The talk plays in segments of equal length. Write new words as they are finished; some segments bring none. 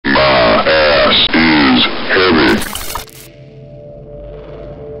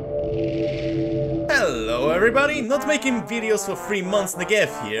everybody, not making videos for 3 months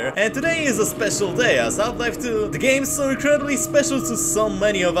Negev here, and today is a special day as Half-Life 2, the game so incredibly special to so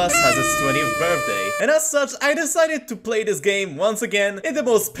many of us, has its 20th birthday. And as such, I decided to play this game once again in the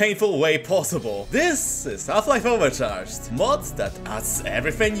most painful way possible. This is Half-Life Overcharged, mod that adds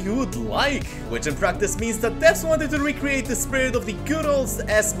everything you would like, which in practice means that devs wanted to recreate the spirit of the good old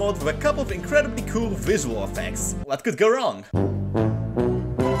S mod with a couple of incredibly cool visual effects. What could go wrong?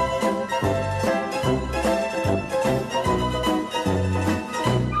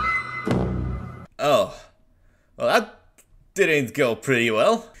 Oh, well that didn't go pretty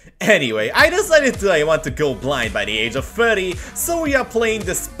well. Anyway, I decided that I want to go blind by the age of 30, so we are playing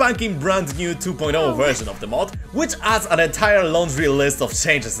the spanking brand new 2.0 version of the mod, which adds an entire laundry list of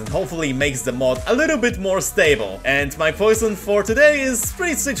changes and hopefully makes the mod a little bit more stable. And my poison for today is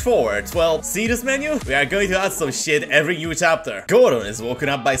pretty straightforward. Well, see this menu? We are going to add some shit every new chapter. Gordon is woken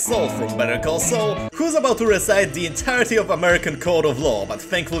up by Saul from Better Call Saul, who's about to recite the entirety of American Code of Law, but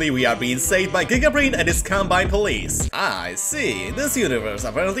thankfully we are being saved by Gigabrain and his Combine police. Ah, I see. In this universe,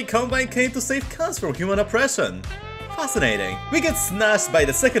 apparently Combine came to save cats from human oppression. Fascinating. We get snatched by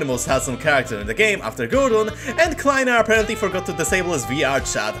the second most handsome character in the game after Gordon, and Kleiner apparently forgot to disable his VR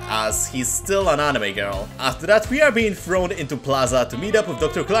chat as he's still an anime girl. After that, we are being thrown into Plaza to meet up with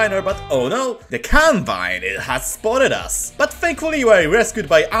Dr. Kleiner, but oh no, the Combine has spotted us. But thankfully we are rescued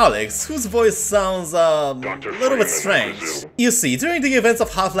by Alex, whose voice sounds a little bit strange. You see, during the events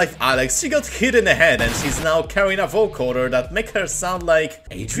of Half-Life Alex, she got hit in the head and she's now carrying a vocoder that makes her sound like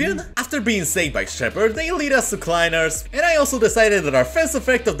Adrian? After being saved by Shepard, they lead us to Kleiner. And I also decided that our first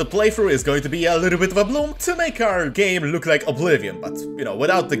effect of the playthrough is going to be a little bit of a bloom to make our game look like Oblivion, but, you know,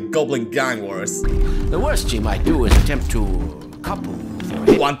 without the goblin gang wars. The worst she might do is attempt to couple.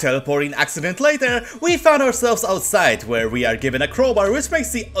 One teleporting accident later, we found ourselves outside, where we are given a crowbar which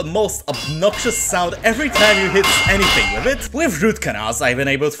makes the most obnoxious sound every time you hit anything with it. With root canals, I've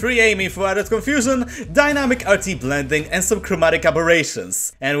enabled free aiming for added confusion, dynamic RT blending, and some chromatic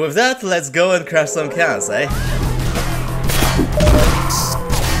aberrations. And with that, let's go and crash some cans, eh?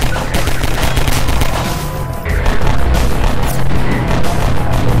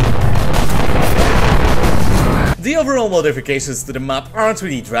 The overall modifications to the map aren't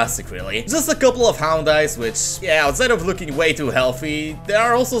really drastic really, just a couple of hound eyes which, yeah, outside of looking way too healthy, there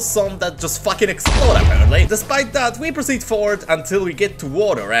are also some that just fucking explode apparently. Despite that, we proceed forward until we get to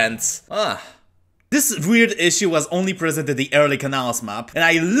water and... This weird issue was only present in the early canals map, and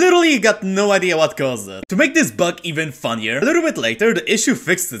I literally got no idea what caused it. To make this bug even funnier, a little bit later the issue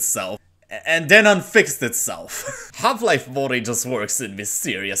fixed itself. And then unfixed itself. Half-Life modding just works in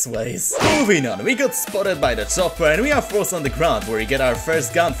mysterious ways. Moving on, we got spotted by the chopper and we are forced on the ground where we get our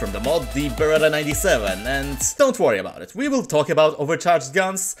first gun from the mod, the Beretta 97, and don't worry about it, we will talk about overcharged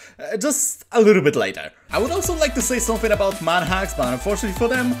guns just a little bit later. I would also like to say something about manhacks, but unfortunately for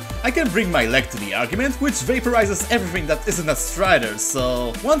them, I can bring my leg to the argument, which vaporizes everything that isn't a strider,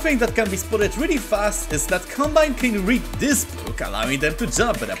 so... One thing that can be spotted really fast is that Combine can read this book, allowing them to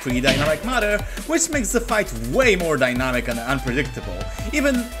jump in a pretty dynamic manner, which makes the fight way more dynamic and unpredictable,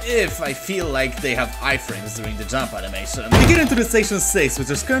 even if I feel like they have iframes during the jump animation. We get into the Station 6, which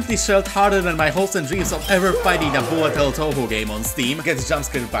is currently shelled harder than my hopes and dreams of ever finding a Boatel Toho game on Steam, get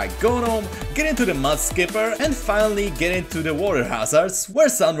jumpscared by Gnome, get into the Mud Skipper, and finally get into the water hazards, where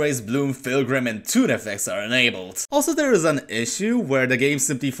Sunrays, Bloom, Pilgrim, and Toon effects are enabled. Also, there is an issue where the game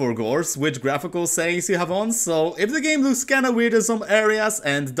simply forgets which graphical settings you have on, so if the game looks kinda weird in some areas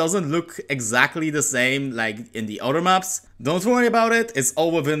and doesn't look exactly the same like in the other maps, don't worry about it, it's all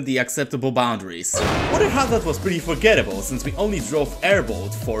within the acceptable boundaries. Water hazard was pretty forgettable since we only drove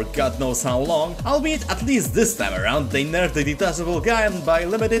airboat for god knows how long, albeit at least this time around they nerfed the detachable gun by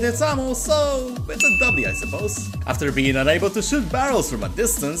limiting its ammo, so it's a W I suppose. After being unable to shoot barrels from a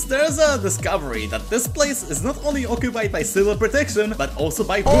distance, there's a discovery that this place is not only occupied by civil protection, but also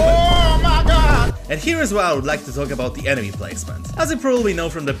by women. Oh my god! And here is where I would like to talk about the enemy placement. As you probably know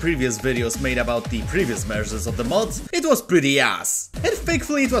from the previous videos made about the previous versions of the mods, it was pretty ass. And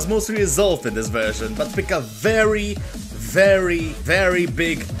thankfully it was mostly resolved in this version, but pick a very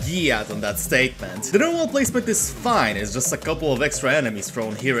big giat on that statement. The normal placement is fine, it's just a couple of extra enemies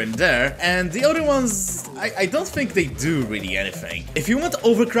thrown here and there, and the other ones, I don't think they do really anything. If you want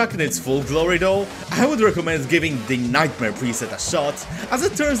Overclock in its full glory though, I would recommend giving the Nightmare preset a shot, as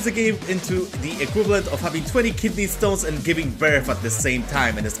it turns the game into the equivalent of having 20 kidney stones and giving birth at the same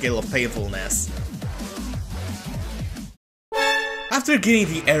time in a scale of painfulness. After getting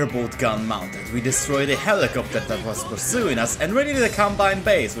the airboat gun mounted, we destroyed a helicopter that was pursuing us and raided the Combine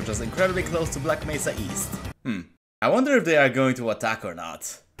base, which was incredibly close to Black Mesa East. I wonder if they are going to attack or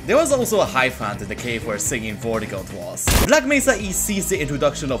not. There was also a Hyphant in the cave where singing Vortigaunt was. Black Mesa East sees the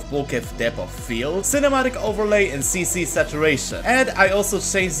introduction of Bulkhead Depth of Field, Cinematic Overlay and CC Saturation, and I also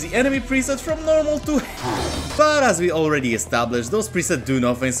changed the enemy preset from normal to but as we already established, those presets do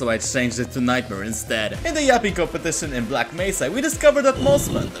nothing, so I changed it to Nightmare instead. In the yapping competition in Black Mesa, we discovered that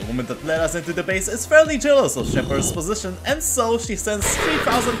Mossman, the woman that led us into the base, is fairly jealous of Shepard's position, and so she sends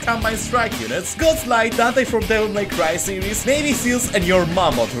 3,000 combined strike units, God's Light, Dante from Devil May Cry series, Navy SEALs, and your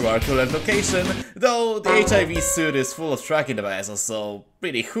mom onto our current location, though the HIV suit is full of tracking devices, so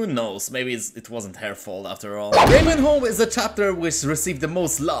really, who knows, maybe it wasn't her fault after all. Ravenholm is the chapter which received the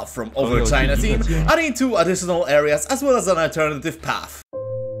most love from Overcharged team, adding 2 additional areas as well as an alternative path.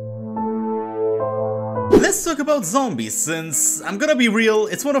 Let's talk about zombies, since I'm gonna be real,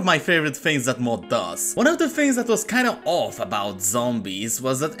 it's one of my favorite things that mod does. One of the things that was kinda off about zombies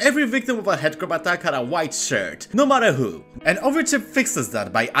was that every victim of a headcrab attack had a white shirt, no matter who. And Overchip fixes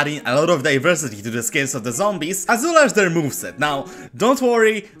that by adding a lot of diversity to the skins of the zombies, as well as their moveset. Now, don't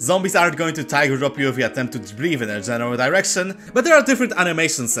worry, zombies aren't going to tiger drop you if you attempt to breathe in their general direction, but there are different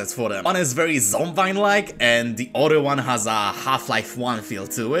animation sets for them. One is very Zombine-like, and the other one has a Half-Life 1 feel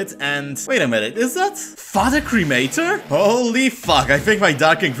to it, and wait a minute, is that Father Cremator? Holy fuck, I think my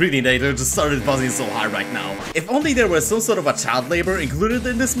Dark Ingredientator just started buzzing so hard right now. If only there was some sort of a child labor included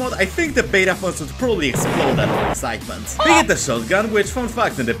in this mod, I think the beta funds would probably explode at all excitement. We get the shotgun, which fun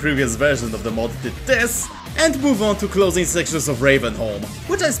fact in the previous version of the mod did this, and move on to closing sections of Ravenholm,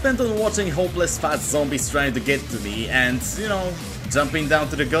 which I spent on watching hopeless fat zombies trying to get to me and, you know, jumping down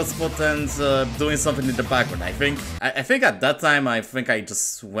to the god spot and doing something in the background. I think at that time, I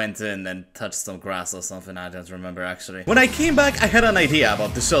just went in and touched some grass or something. I don't remember actually. When I came back, I had an idea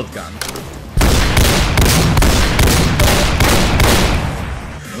about the shotgun.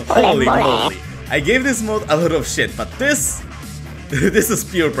 Holy moly. I gave this mod a lot of shit, but this is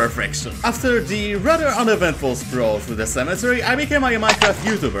pure perfection. After the rather uneventful stroll through the cemetery, I became a Minecraft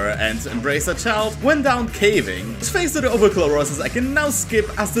YouTuber and embraced a child, went down caving, which thanks to the Overkill roses I can now skip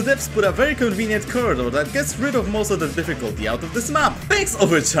as the depths put a very convenient corridor that gets rid of most of the difficulty out of this map. Thanks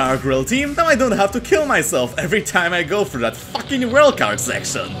Overcharged real team, now I don't have to kill myself every time I go through that fucking railcard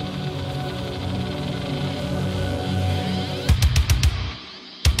section.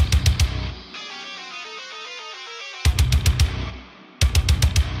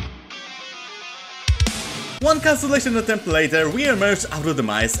 One cancellation attempt later, we emerged out of the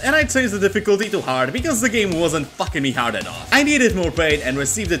mice, and I changed the difficulty to hard because the game wasn't fucking me hard enough. I needed more pain and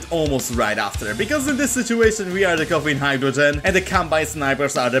received it almost right after, because in this situation we are the coughing hydrogen and the combine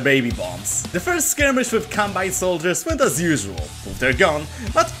snipers are the baby bombs. The first skirmish with combine soldiers went as usual, with their gun,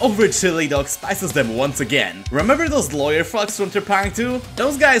 but Over Chili Dog spices them once again. Remember those lawyer fucks from Klepacki 2?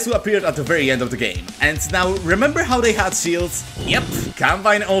 Those guys who appeared at the very end of the game. And now, remember how they had shields? Yep,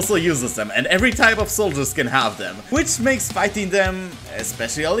 combine also uses them, and every type of soldiers can have them, which makes fighting them,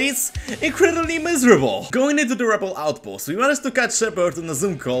 especially elites, incredibly miserable. Going into the rebel outpost, we managed to catch Shepard on a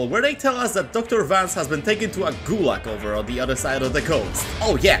Zoom call where they tell us that Dr. Vance has been taken to a gulag over on the other side of the coast.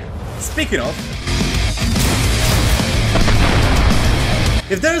 Oh yeah, speaking of,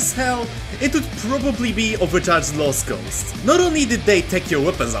 if there's hell, it would probably be Overcharged Lost Coast. Not only did they take your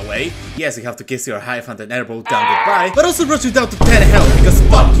weapons away, yes, you have to kiss your Hyphant and airboat down goodbye, but also brought you down to 10 health because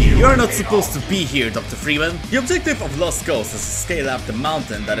fuck you, you're not supposed to be here, Dr. Freeman. The objective of Lost Coast is to scale up the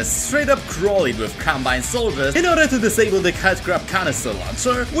mountain that is straight up crawling with combined soldiers in order to disable the headcrab canister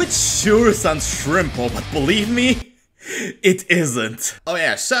launcher, which sure sounds shrimpo, but believe me, it isn't. Oh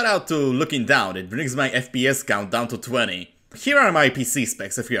yeah, shout out to Looking Down, it brings my FPS count down to 20. Here are my PC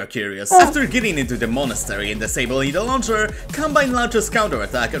specs if you are curious. After getting into the monastery and disabling the launcher, Combine launches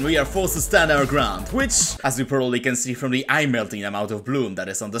counterattack and we are forced to stand our ground, which, as you probably can see from the eye-melting amount of bloom that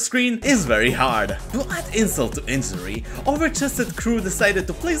is on the screen, is very hard. To add insult to injury, Overchested crew decided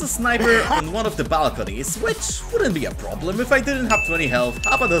to place a sniper on one of the balconies, which wouldn't be a problem if I didn't have 20 health,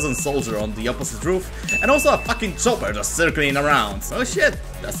 half a dozen soldier on the opposite roof, and also a fucking chopper just circling around. Oh shit,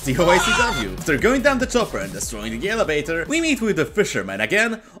 that's the OICW. After going down the chopper and destroying the elevator, we meet with the fisherman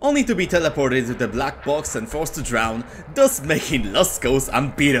again, only to be teleported to the black box and forced to drown, thus making Lost Coast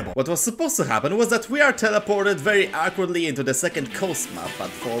unbeatable. What was supposed to happen was that we are teleported very awkwardly into the second coast map, but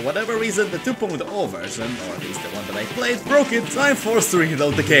for whatever reason the 2.0 version, or at least the one that I played, broke it, so I'm forced to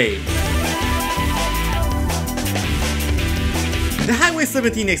reload the game. The Highway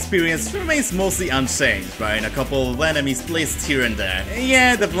 17 experience remains mostly unchanged, barring a couple of enemies placed here and there.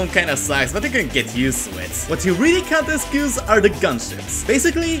 Yeah, the Bewm kinda sucks, but you can get used to it. What you really can't excuse are the gunships.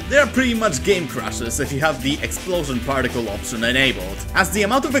 Basically, they are pretty much game crushers if you have the explosion particle option enabled, as the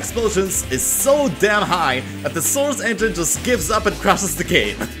amount of explosions is so damn high that the source engine just gives up and crashes the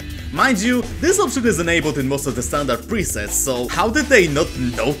game. Mind you, this option is enabled in most of the standard presets, so how did they not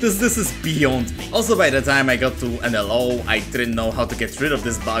notice this is beyond me. Also, by the time I got to Analogue, I didn't know how to get rid of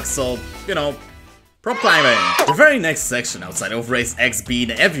this bug, so, you know, prop climbing. The very next section outside of Race X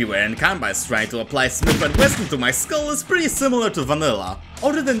being everywhere and Combines trying to apply Smith and Wesson to my skull is pretty similar to vanilla.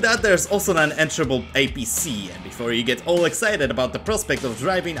 Other than that, there's also an enterable APC, and before you get all excited about the prospect of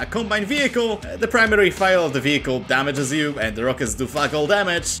driving a combined vehicle, the primary file of the vehicle damages you and the rockets do fuck all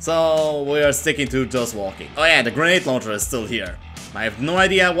damage, so we are sticking to just walking. Oh yeah, the grenade launcher is still here. I have no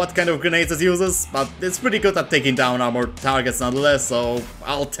idea what kind of grenades it uses, but it's pretty good at taking down armored targets nonetheless, so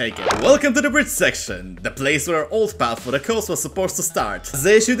I'll take it. Welcome to the bridge section, the place where Old Path for the coast was supposed to start.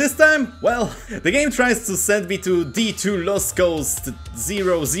 The issue this time? Well, the game tries to send me to D2 Lost Coast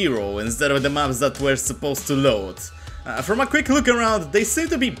 00 instead of the maps that were supposed to load. From a quick look around, they seem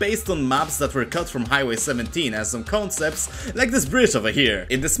to be based on maps that were cut from Highway 17 and some concepts, like this bridge over here.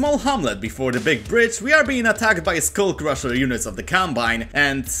 In the small hamlet before the big bridge, we are being attacked by Skull Crusher units of the Combine,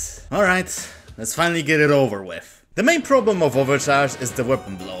 and... alright, let's finally get it over with. The main problem of Overcharged is the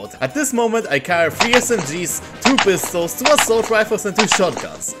weapon load. At this moment I carry 3 SMGs, 2 pistols, 2 assault rifles and 2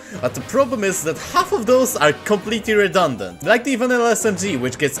 shotguns. But the problem is that half of those are completely redundant. Like the vanilla SMG,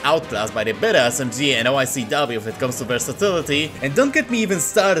 which gets outclassed by the beta SMG and OICW if it comes to versatility. And don't get me even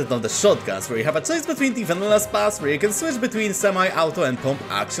started on the shotguns, where you have a choice between the vanilla spas, where you can switch between semi-auto and pump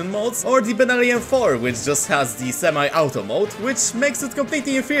action modes, or the Benalian 4, which just has the semi-auto mode, which makes it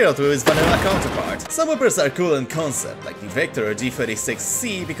completely inferior to its vanilla counterpart. Some weapons are cool and concept, like the Vector or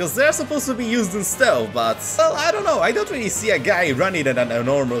G36C, because they're supposed to be used in stealth, but, well, I don't know, I don't really see a guy running at an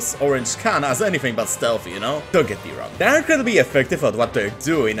enormous orange can as anything but stealthy, you know? Don't get me wrong. They're incredibly effective at what they're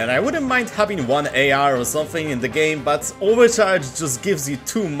doing, and I wouldn't mind having one AR or something in the game, but Overcharge just gives you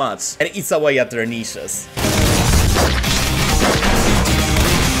too much and eats away at their niches.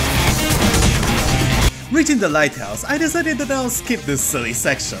 Reaching the lighthouse, I decided that I'll skip this silly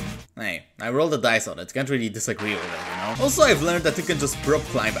section. Hey, I rolled the dice on it, can't really disagree with it, you know? Also, I've learned that you can just prop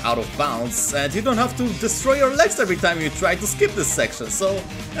climb out of bounds, and you don't have to destroy your legs every time you try to skip this section, so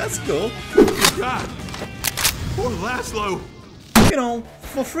that's cool. God! Poor Laszlo! You know,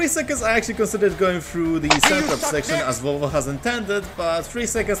 for 3 seconds I actually considered going through the setup section as Volvo has intended, but 3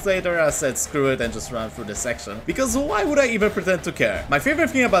 seconds later I said screw it and just ran through the section. Because why would I even pretend to care? My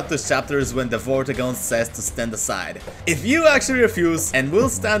favorite thing about this chapter is when the Vortigon says to stand aside. If you actually refuse and will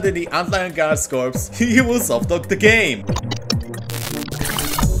stand in the Antlion Guard's corpse, you will soft-lock the game.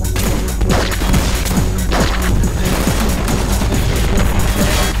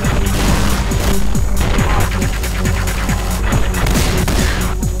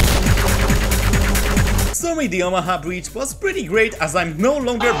 The Omaha breach was pretty great, as I'm no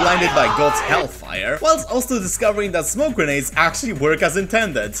longer blinded by God's hellfire, whilst also discovering that smoke grenades actually work as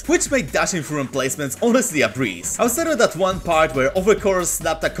intended, which made dashing through emplacements honestly a breeze. Outside of that one part where Overkill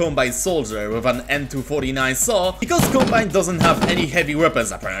snapped a Combine soldier with an N249 saw, because Combine doesn't have any heavy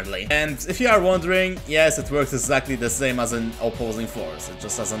weapons apparently. And if you are wondering, yes, it works exactly the same as an opposing force, it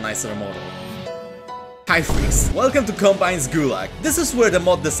just has a nicer model. Hi freaks, welcome to Combine's Gulag. This is where the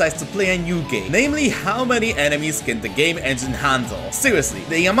mod decides to play a new game, namely how many enemies can the game engine handle. Seriously,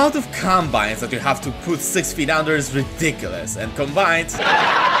 the amount of Combines that you have to put 6 feet under is ridiculous, and combined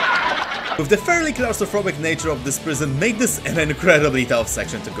with the fairly claustrophobic nature of this prison made this an incredibly tough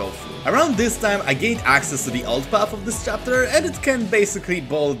section to go through. Around this time I gained access to the old path of this chapter, and it can basically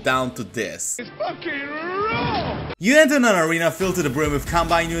boil down to this. It's fucking raw! You enter an arena filled to the brim with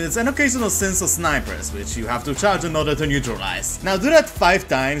Combine units and occasional sins of snipers, which you have to charge in order to neutralize. Now do that 5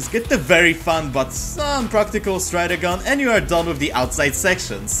 times, get the very fun but unpractical Strider gun, and you are done with the outside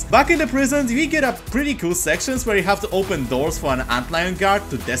sections. Back in the prison, we get up pretty cool sections where you have to open doors for an Antlion Guard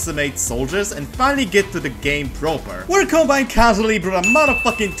to decimate soldiers and finally get to the game proper, where Combine casually brought a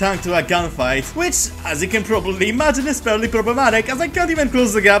motherfucking tank to a gunfight, which, as you can probably imagine, is fairly problematic as I can't even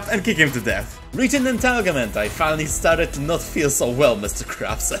close the gap and kick him to death. Reaching the entanglement, I finally started to not feel so well, Mr.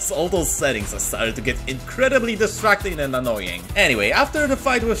 Krabs, as all those settings have started to get incredibly distracting and annoying. Anyway, after the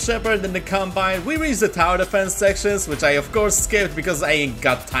fight with Shepard and the Combine, we reached the tower defense sections, which I of course skipped because I ain't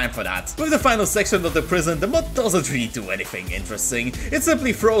got time for that. With the final section of the prison, the mod doesn't really do anything interesting. It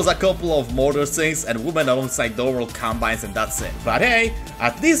simply throws a couple of mortar sinks and women alongside the overall Combines, and that's it. But hey,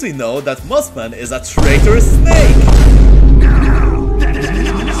 at least we know that Mossman is a traitorous snake!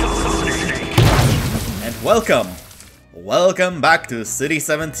 Welcome back to City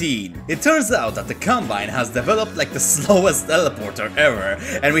 17. It turns out that the Combine has developed like the slowest teleporter ever,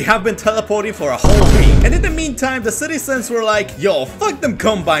 and we have been teleporting for a whole week. And in the meantime, the citizens were like, yo, fuck them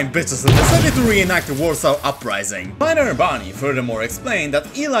Combine bitches, and decided to reenact the Warsaw Uprising. Miner and Barney furthermore explained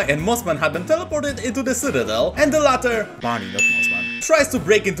that Eli and Mossman had been teleported into the Citadel, and the latter, Barney, not Mossman, tries to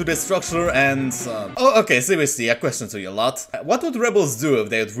break into the structure and... Oh, okay, seriously, a question to you lot. What would rebels do if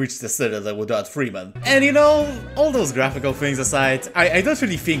they had reached the Citadel without Freeman? And you know, all those graphical things aside, I don't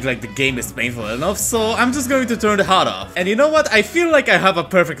really think like the game is painful enough, so I'm just going to turn the HUD off. And you know what? I feel like I have a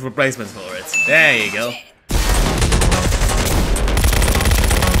perfect replacement for it. There you go.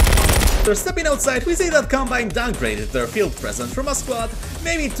 After stepping outside, we see that Combine downgraded their field presence from a squad,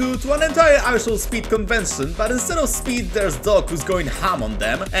 maybe two, to an entire actual speed convention, but instead of speed, there's Doc who's going ham on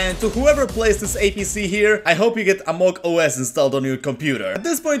them, and to whoever plays this APC here, I hope you get Analogue OS installed on your computer. At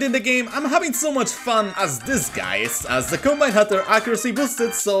this point in the game, I'm having so much fun as this guys, as the Combine had their accuracy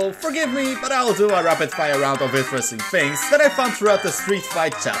boosted, so forgive me, but I'll do a rapid fire round of interesting things that I found throughout the Street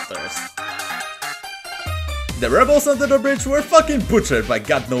Fight chapters. The rebels under the bridge were fucking butchered by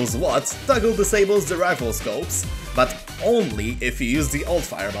God knows what. Toggle disables the rifle scopes, but only if you use the alt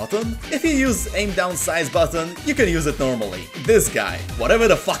fire button. If you use aim down size button, you can use it normally. This guy, whatever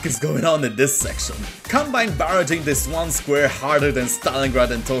the fuck is going on in this section. Combine barraging this one square harder than Stalingrad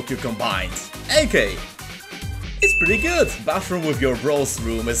and Tokyo combined. AK. It's pretty good. Bathroom with your bros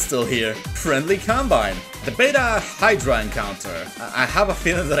room is still here. Friendly Combine. The Beta Hydra encounter. I have a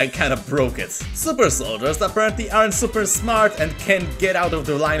feeling that I kinda broke it. Super soldiers apparently aren't super smart and can't get out of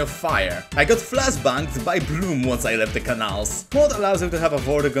the line of fire. I got flashbanged by Bewm once I left the canals. Mod allows you to have a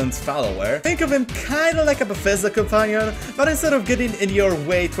Vortigaunt follower. Think of him kinda like a Bethesda companion, but instead of getting in your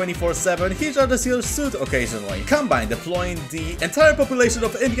way 24/7, he charges your suit occasionally. Combine deploying the entire population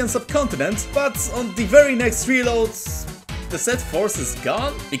of Indian subcontinent, but on the very next reloads, the set force is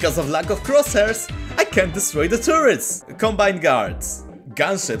gone? Because of lack of crosshairs, I can't destroy the turrets! Combine guards.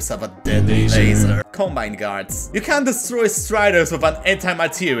 Gunships have a deadly laser. Combine guards. You can't destroy striders with an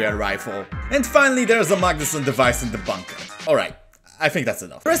anti-material rifle. And finally there's a Magnuson device in the bunker. Alright, I think that's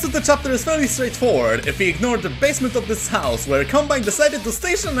enough. The rest of the chapter is fairly straightforward if we ignore the basement of this house where Combine decided to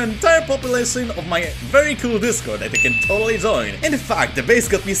station an entire population of my very cool Discord that you can totally join. In fact, the base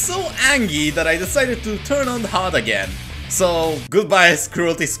got me so angry that I decided to turn on HUD again. So, goodbye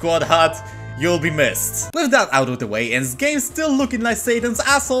Cruelty Squad HUD, you'll be missed. With that out of the way and game still looking like Satan's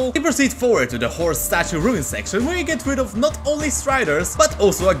asshole, we proceed forward to the horse statue ruin section where you get rid of not only striders, but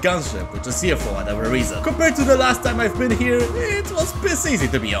also a gunship, which is here for whatever reason. Compared to the last time I've been here, it was piss easy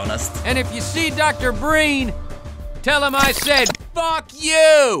to be honest. And if you see Dr. Breen, tell him I said fuck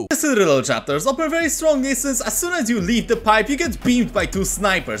you! The Citadel chapters open very strongly since as soon as you leave the pipe you get beamed by two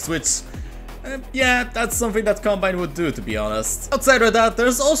snipers, which... yeah, that's something that Combine would do, to be honest. Outside of that,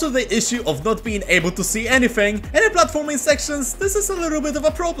 there's also the issue of not being able to see anything, and in platforming sections, this is a little bit of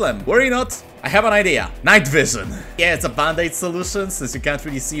a problem. Worry not, I have an idea. Night vision. Yeah, it's a band-aid solution, since you can't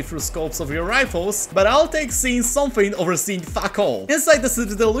really see through scopes of your rifles, but I'll take seeing something over seeing fuck all. Inside the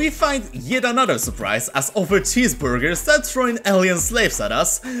Citadel, we find yet another surprise, as Overcheeseburger starts throwing alien slaves at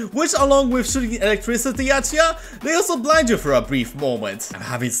us, which along with shooting electricity at ya, they also blind you for a brief moment. I'm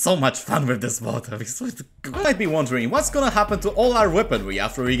having so much fun with this mod. You might be wondering what's gonna happen to all our weaponry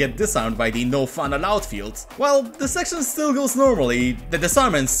after we get disarmed by the no fun allowed field. Well, the section still goes normally, the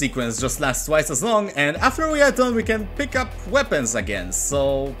disarmament sequence just lasts twice as long, and after we are done we can pick up weapons again,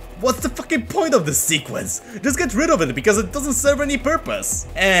 so... what's the fucking point of this sequence? Just get rid of it because it doesn't serve any purpose.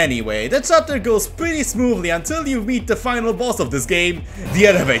 Anyway, the chapter goes pretty smoothly until you meet the final boss of this game, the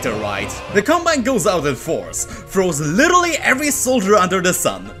elevator ride. The Combine goes out in force, throws literally every soldier under the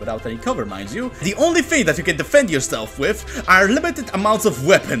sun, without any cover mind you. The only thing that you can defend yourself with are limited amounts of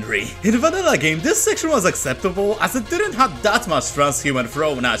weaponry. In the vanilla game, this section was acceptable as it didn't have that much transhuman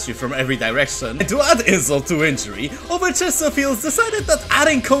thrown at you from every direction. And to add insult to injury, Overchesterfields decided that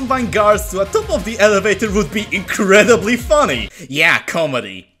adding Combine guards to the top of the elevator would be incredibly funny. Yeah,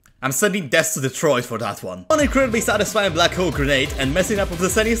 comedy. I'm sending Death to Detroit for that one. On incredibly satisfying black hole grenade and messing up with the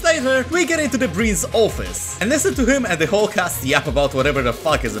settings later, we get into the Breen's office and listen to him and the whole cast yap about whatever the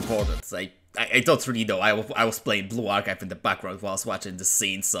fuck is important. I don't really know. I was playing Blue Archive in the background while I was watching the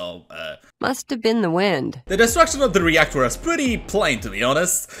scene, so Must have been the wind. The destruction of the reactor is pretty plain, to be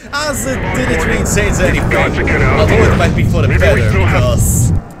honest, as it didn't really change anything, although it might be for the better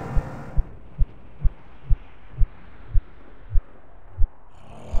because...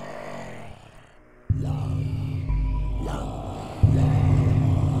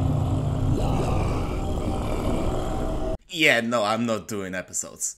 Yeah, no, I'm not doing episodes.